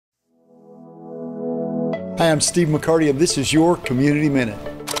Hi, I'm Steve McCarty, and this is your Community Minute.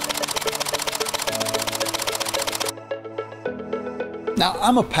 Now,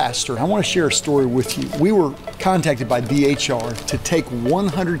 I'm a pastor. I want to share a story with you. We were contacted by DHR to take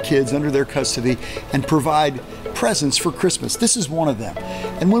 100 kids under their custody and provide presents for Christmas. This is one of them.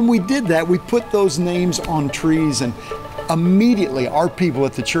 And when we did that, we put those names on trees, and immediately our people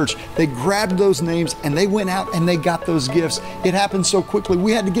at the church, they grabbed those names and they went out and they got those gifts. It happened so quickly.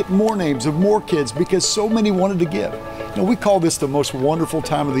 We had to get more names of more kids because so many wanted to give. You know, we call this the most wonderful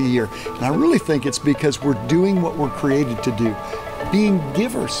time of the year. And I really think it's because we're doing what we're created to do, being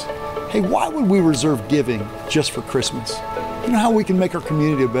givers. Hey, why would we reserve giving just for Christmas? You know how we can make our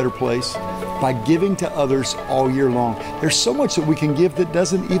community a better place? By giving to others all year long. There's so much that we can give that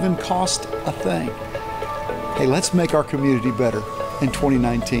doesn't even cost a thing. Hey, let's make our community better in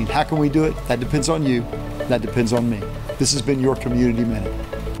 2019. How can we do it? That depends on you. That depends on me. This has been your Community Minute.